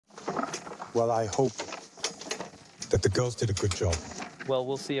Well, I hope that the girls did a good job. Well,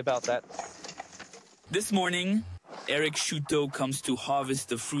 we'll see about that. This morning, Eric Chouteau comes to harvest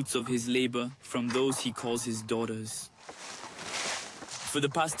the fruits of his labor from those he calls his daughters. For the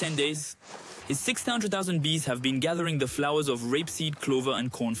past 10 days, his 600,000 bees have been gathering the flowers of rapeseed, clover,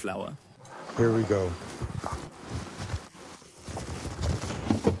 and cornflower. Here we go.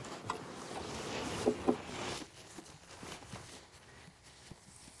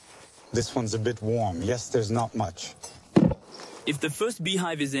 This one's a bit warm. Yes, there's not much. If the first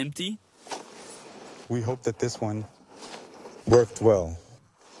beehive is empty, we hope that this one worked well.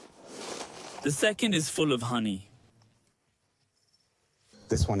 The second is full of honey.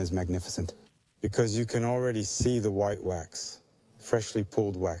 This one is magnificent because you can already see the white wax, freshly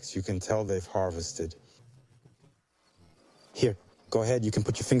pulled wax. You can tell they've harvested. Here, go ahead. You can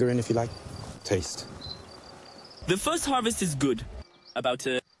put your finger in if you like. Taste. The first harvest is good, about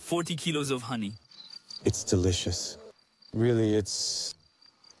 40 kilos of honey. It's delicious. Really, it's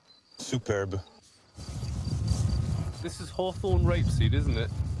superb. This is hawthorn rapeseed, isn't it?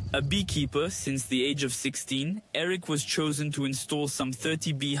 A beekeeper since the age of 16, Eric was chosen to install some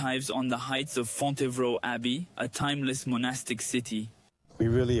 30 beehives on the heights of Fontevraud Abbey, a timeless monastic city. We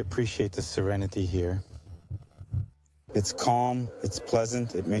really appreciate the serenity here. It's calm, it's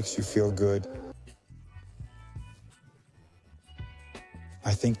pleasant, it makes you feel good.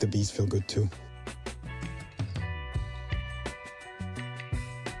 I think the bees feel good too.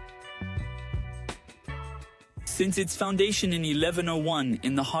 Since its foundation in 1101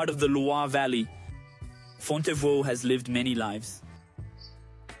 in the heart of the Loire Valley, Fontevraud has lived many lives.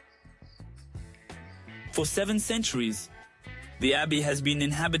 For 7 centuries, the abbey has been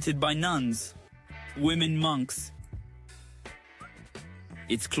inhabited by nuns, women monks.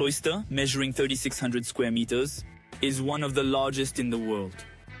 Its cloister, measuring 3,600 square meters, is one of the largest in the world.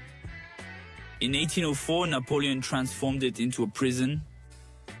 In 1804, Napoleon transformed it into a prison,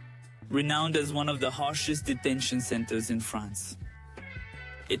 renowned as one of the harshest detention centers in France.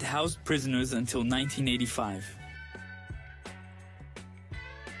 It housed prisoners until 1985.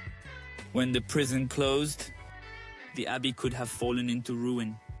 When the prison closed, the abbey could have fallen into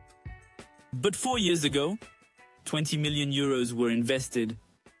ruin. But 4 years ago, 20 million euros were invested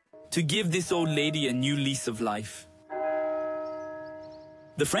to give this old lady a new lease of life.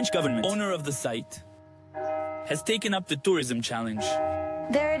 The French government, owner of the site, has taken up the tourism challenge.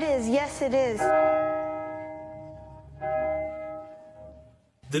 There it is. Yes, it is.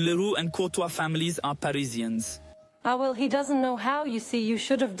 The Leroux and Courtois families are Parisians. Ah, well, he doesn't know how, you see. You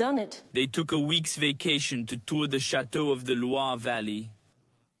should have done it. They took a week's vacation to tour the chateau of the Loire Valley.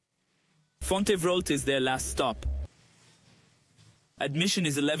 Fontevraud is their last stop. Admission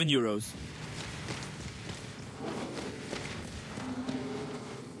is 11 euros.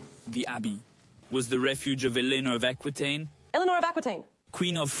 The abbey was the refuge of Eleanor of Aquitaine, Eleanor of Aquitaine,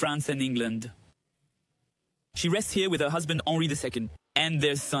 Queen of France and England. She rests here with her husband Henri II and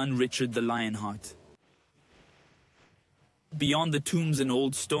their son Richard the Lionheart. Beyond the tombs and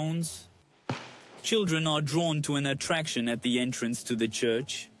old stones, children are drawn to an attraction at the entrance to the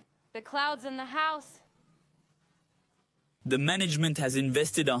church. The clouds in the house. The management has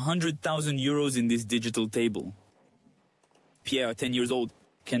invested 100,000 euros in this digital table. Pierre, 10 years old,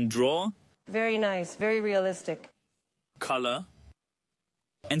 can draw, very nice, very realistic, color,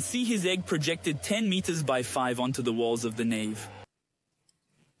 and see his egg projected 10 meters by 5 onto the walls of the nave.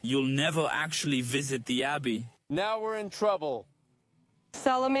 You'll never actually visit the abbey. Now we're in trouble.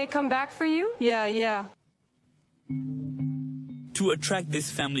 Salome come back for you? Yeah. To attract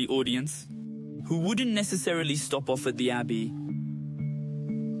this family audience, who wouldn't necessarily stop off at the abbey,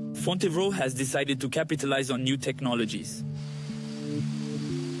 Fontevraud has decided to capitalize on new technologies.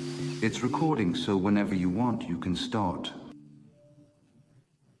 It's recording, so whenever you want, you can start.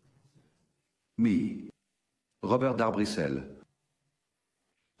 Me, Robert d'Arbrissel.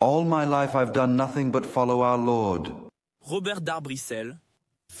 All my life I've done nothing but follow our Lord. Robert d'Arbrissel,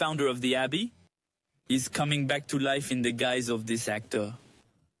 founder of the abbey, is coming back to life in the guise of this actor.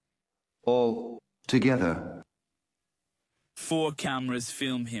 All together. 4 cameras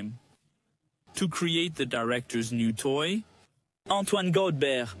film him. To create the director's new toy, Antoine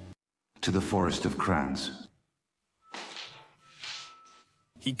Godbert. To the forest of crayons.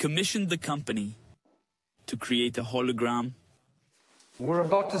 He commissioned the company to create a hologram. We're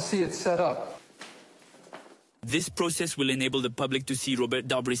about to see it set up. This process will enable the public to see Robert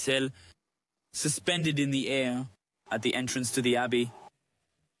d'Arbrissel suspended in the air at the entrance to the abbey.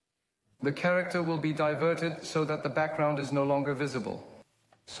 The character will be diverted so that the background is no longer visible.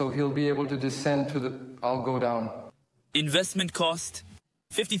 So he'll be able to descend to the... I'll go down. Investment cost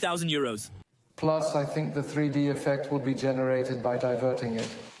 50,000 euros. Plus, I think the 3D effect will be generated by diverting it.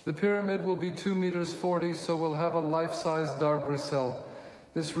 The pyramid will be 2 meters 40, so we'll have a life-size D'Arbrissel.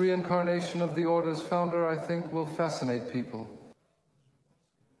 This reincarnation of the Order's founder, I think, will fascinate people.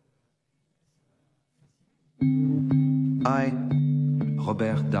 I,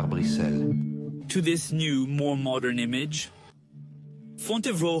 Robert D'Arbrissel. To this new, more modern image,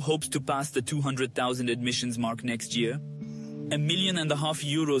 Fontevraud hopes to pass the 200,000 admissions mark next year, €1.5 million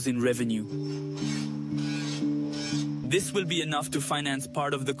in revenue. This will be enough to finance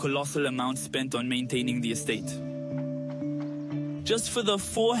part of the colossal amount spent on maintaining the estate. Just for the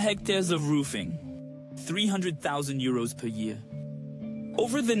 4 hectares of roofing, 300,000 euros per year.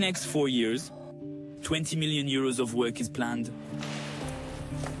 Over the next 4 years, 20 million euros of work is planned.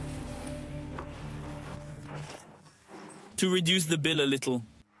 To reduce the bill a little,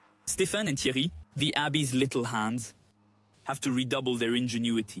 Stéphane and Thierry, the Abbey's little hands, have to redouble their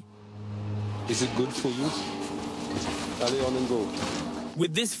ingenuity. Is it good for you? Allez, on and go.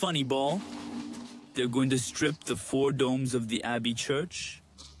 With this funny ball, they're going to strip the 4 domes of the Abbey church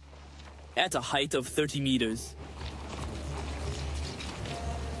at a height of 30 meters.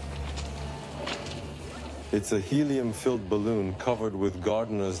 It's a helium-filled balloon covered with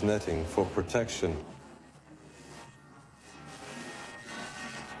gardener's netting for protection.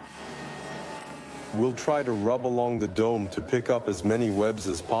 We'll try to rub along the dome to pick up as many webs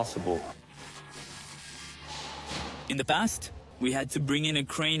as possible. In the past, we had to bring in a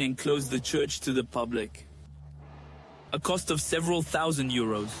crane and close the church to the public. A cost of several thousand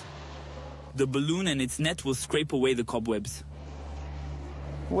euros. The balloon and its net will scrape away the cobwebs.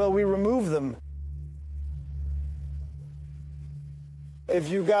 Well, we remove them. If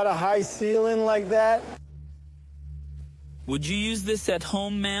you got a high ceiling like that... Would you use this at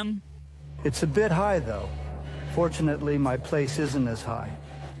home, ma'am? It's a bit high, though. Fortunately, my place isn't as high.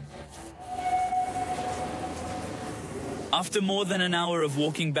 After more than an hour of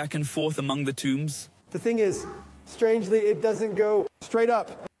walking back and forth among the tombs... The thing is, strangely, it doesn't go straight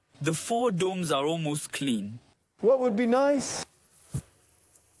up. The 4 domes are almost clean. What would be nice?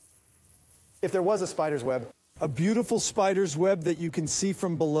 If there was a spider's web. A beautiful spider's web that you can see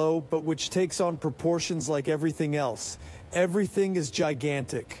from below, but which takes on proportions like everything else. Everything is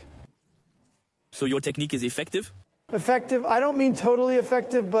gigantic. So your technique is effective? Effective? I don't mean totally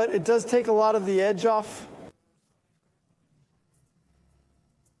effective, but it does take a lot of the edge off.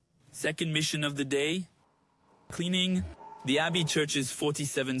 Second mission of the day, cleaning the Abbey Church's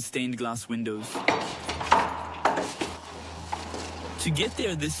 47 stained glass windows. To get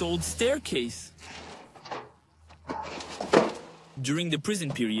there, this old staircase. During the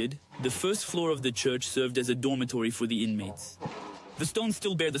prison period, the first floor of the church served as a dormitory for the inmates. The stones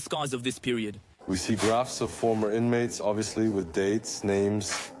still bear the scars of this period. We see graphs of former inmates, obviously with dates,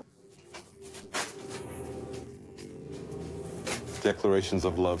 names, declarations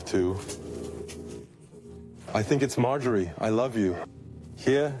of love too. I think it's Marjorie, I love you.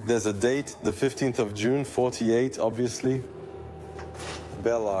 Here, there's a date, the 15th of June, 48, obviously.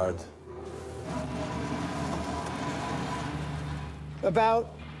 Bellard.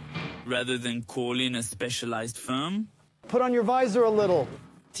 About? Rather than call in a specialized firm, put on your visor a little.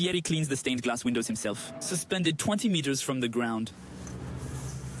 Thierry cleans the stained glass windows himself, suspended 20 meters from the ground.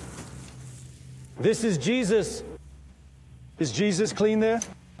 This is Jesus. Is Jesus clean there?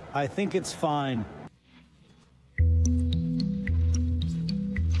 I think it's fine.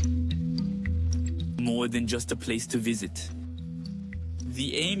 More than just a place to visit.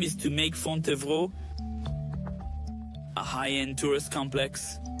 The aim is to make Fontevraud a high-end tourist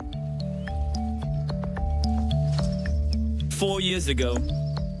complex. 4 years ago,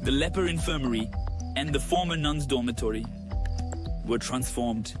 the leper infirmary and the former nuns' dormitory were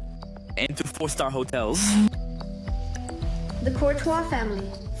transformed into 4-star hotels. The Courtois family.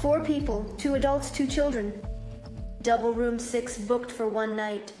 4 people, 2 adults, 2 children. Double room 6 booked for 1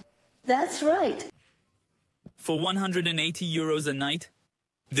 night. That's right. For 180 euros a night,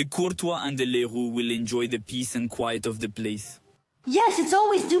 the Courtois and the Leroux will enjoy the peace and quiet of the place. Yes, it's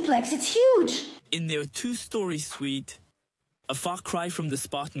always duplex. It's huge. In their 2-story suite, a far cry from the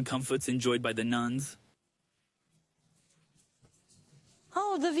Spartan comforts enjoyed by the nuns.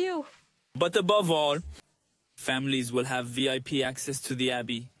 Oh, the view. But above all, families will have VIP access to the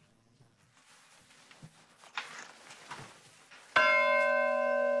Abbey.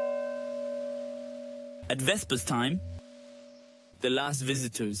 At Vespers time, the last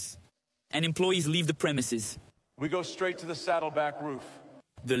visitors and employees leave the premises. We go straight to the saddleback roof.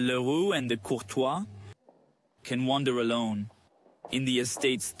 The Leroux and the Courtois can wander alone in the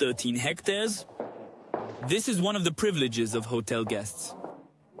estate's 13 hectares. This is one of the privileges of hotel guests.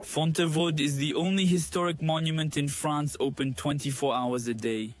 Fontevraud is the only historic monument in France open 24 hours a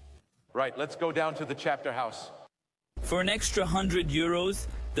day. Right, let's go down to the chapter house. For an extra €100,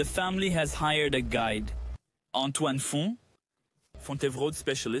 the family has hired a guide, Antoine Font, Fontevraud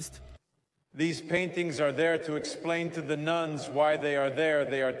specialist. These paintings are there to explain to the nuns why they are there.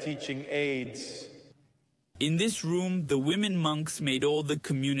 They are teaching aids. In this room, the women monks made all the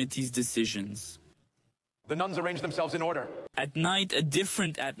community's decisions. The nuns arrange themselves in order. At night, a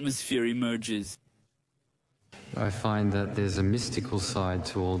different atmosphere emerges. I find that there's a mystical side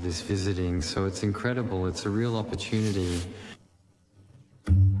to all this visiting, so it's incredible. It's a real opportunity.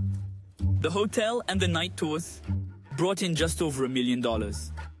 The hotel and the night tours brought in just over $1 million.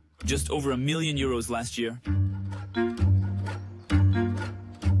 Just over €1 million last year.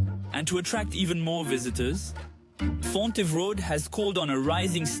 And to attract even more visitors, Fontevraud has called on a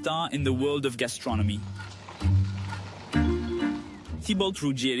rising star in the world of gastronomy. Thibault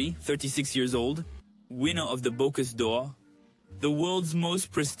Ruggieri, 36 years old, winner of the Bocuse d'Or, the world's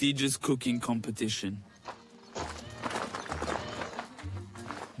most prestigious cooking competition.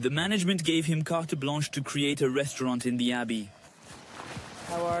 The management gave him carte blanche to create a restaurant in the Abbey.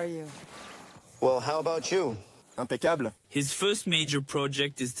 How are you? Well, how about you? Impeccable. His first major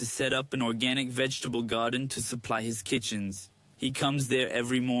project is to set up an organic vegetable garden to supply his kitchens. He comes there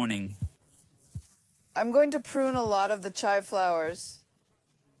every morning. I'm going to prune a lot of the chive flowers.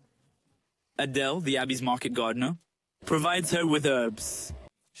 Adele, the Abbey's market gardener, provides her with herbs.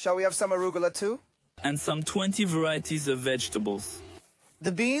 Shall we have some arugula too? And some 20 varieties of vegetables.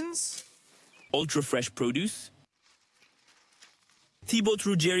 The beans? Ultra-fresh produce. Thibault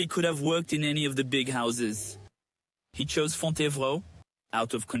Ruggieri could have worked in any of the big houses. He chose Fontevraud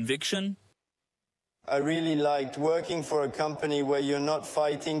out of conviction. I really liked working for a company where you're not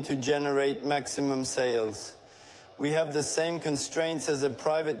fighting to generate maximum sales. We have the same constraints as a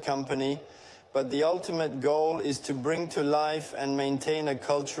private company, but the ultimate goal is to bring to life and maintain a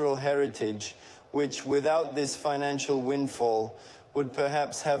cultural heritage, which without this financial windfall would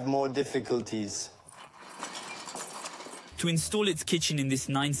perhaps have more difficulties. To install its kitchen in this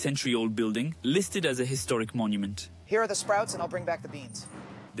 9th-century-old building, listed as a historic monument. Here are the sprouts and I'll bring back the beans.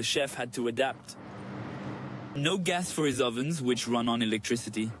 The chef had to adapt. No gas for his ovens, which run on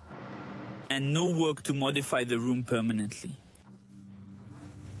electricity. And no work to modify the room permanently.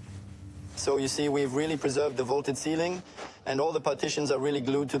 So you see, we've really preserved the vaulted ceiling, and all the partitions are really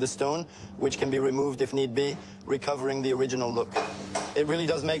glued to the stone, which can be removed if need be, recovering the original look. It really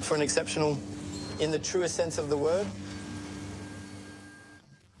does make for an exceptional, in the truest sense of the word.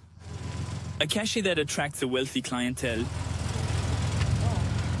 A cachet that attracts a wealthy clientele.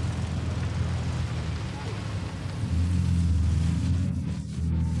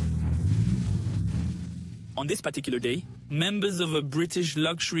 On this particular day, members of a British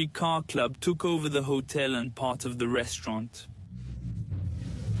luxury car club took over the hotel and part of the restaurant.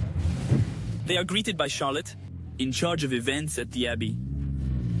 They are greeted by Charlotte, in charge of events at the Abbey.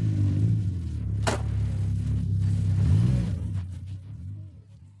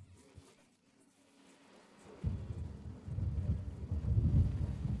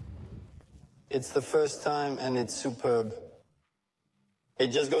 It's the first time and it's superb. It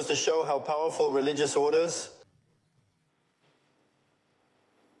just goes to show how powerful religious orders.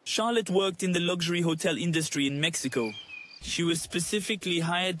 Charlotte worked in the luxury hotel industry in Mexico. She was specifically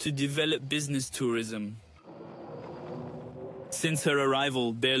hired to develop business tourism. Since her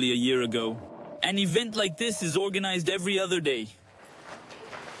arrival barely a year ago, an event like this is organized every other day.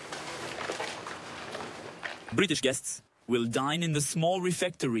 British guests will dine in the small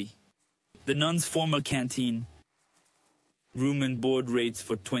refectory, the nuns' formal canteen. Room and board rates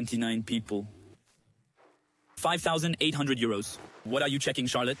for 29 people. €5,800. What are you checking,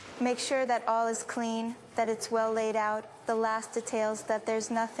 Charlotte? Make sure that all is clean, that it's well laid out, the last details, that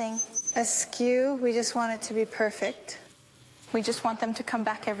there's nothing askew. We just want it to be perfect. We just want them to come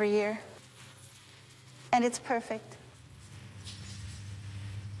back every year. And it's perfect.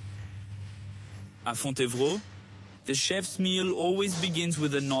 À Fontevraud, the chef's meal always begins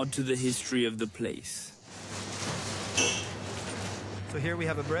with a nod to the history of the place. So here we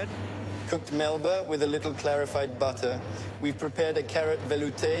have a bread. Cooked melba with a little clarified butter. We've prepared a carrot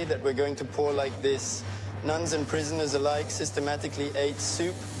velouté that we're going to pour like this. Nuns and prisoners alike systematically ate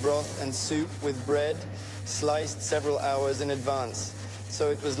soup, broth and soup with bread, sliced several hours in advance. So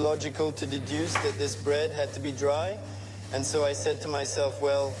it was logical to deduce that this bread had to be dry. And so I said to myself,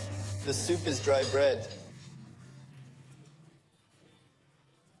 well, the soup is dry bread.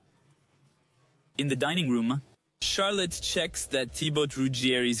 In the dining room, Charlotte checks that Thibault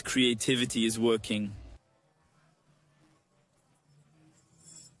Ruggieri's creativity is working.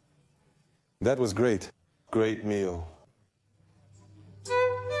 That was great. Great meal.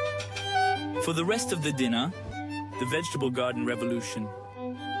 For the rest of the dinner, the vegetable garden revolution.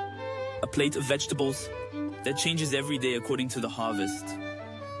 A plate of vegetables that changes every day according to the harvest.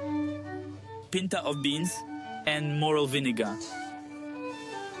 Pinta of beans and moral vinegar.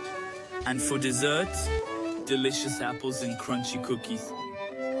 And for dessert, delicious apples and crunchy cookies.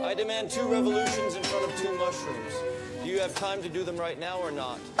 I demand 2 revolutions in front of 2 mushrooms. Do you have time to do them right now or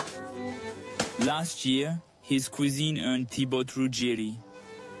not? Last year, his cuisine earned Thibault Ruggieri,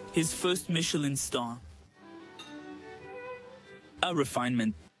 his first Michelin star. A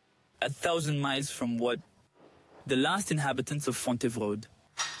refinement, 1,000 miles from what? The last inhabitants of Fontevraud.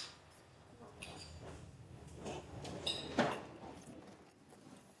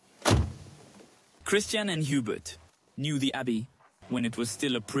 Christian and Hubert knew the Abbey when it was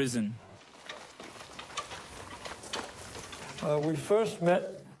still a prison. We first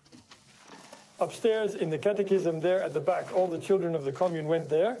met upstairs in the catechism there at the back. All the children of the commune went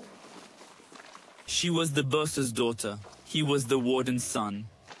there. She was the boss's daughter. He was the warden's son.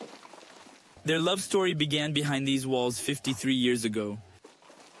 Their love story began behind these walls 53 years ago.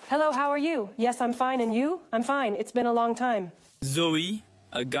 Hello, how are you? Yes, I'm fine, and you? I'm fine. It's been a long time. Zoe,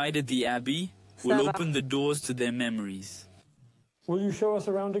 a guide at the Abbey, will open the doors to their memories. Will you show us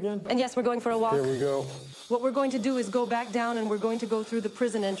around again? And yes, we're going for a walk. Here we go. What we're going to do is go back down and we're going to go through the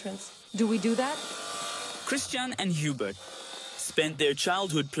prison entrance. Do we do that? Christian and Hubert spent their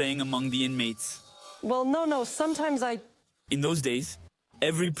childhood playing among the inmates. Well, no, sometimes In those days,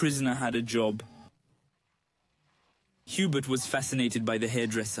 every prisoner had a job. Hubert was fascinated by the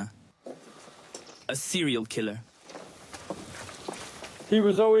hairdresser, a serial killer. He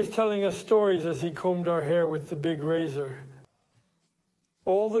was always telling us stories as he combed our hair with the big razor.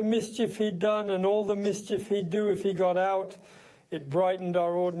 All the mischief he'd done and all the mischief he'd do if he got out, it brightened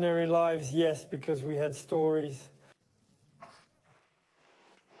our ordinary lives, yes, because we had stories.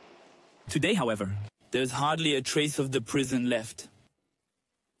 Today, however, there's hardly a trace of the prison left.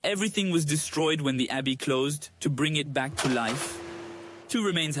 Everything was destroyed when the Abbey closed to bring it back to life. 2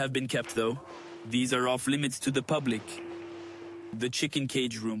 remains have been kept, though. These are off limits to the public. The chicken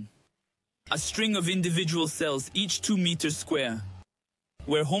cage room. A string of individual cells, each 2 meters square,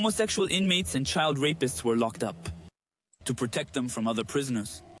 where homosexual inmates and child rapists were locked up to protect them from other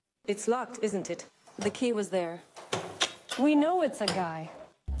prisoners. It's locked, isn't it? The key was there. We know it's a guy.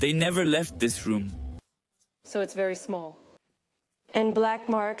 They never left this room. So it's very small. And black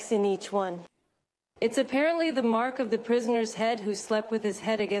marks in each one. It's apparently the mark of the prisoner's head who slept with his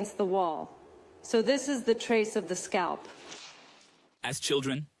head against the wall. So this is the trace of the scalp. As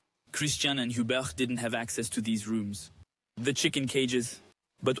children, Christian and Hubert didn't have access to these rooms. The chicken cages,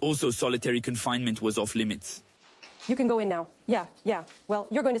 but also solitary confinement was off limits. You can go in now. Yeah. Well,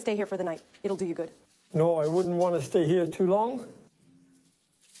 you're going to stay here for the night. It'll do you good. No, I wouldn't want to stay here too long.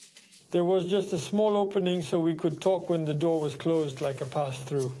 There was just a small opening so we could talk when the door was closed, like a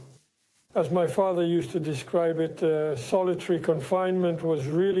pass-through. As my father used to describe it, solitary confinement was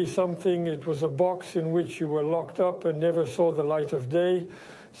really something. It was a box in which you were locked up and never saw the light of day.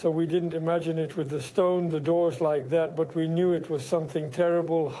 So we didn't imagine it with the stone, the doors like that, but we knew it was something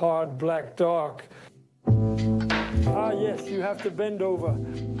terrible, hard, black, dark. Ah, yes, you have to bend over.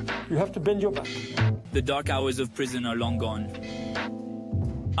 You have to bend your back. The dark hours of prison are long gone.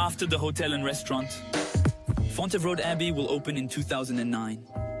 After the hotel and restaurant, Fontevraud Abbey will open in 2009,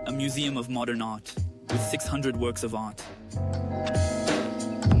 a museum of modern art with 600 works of art.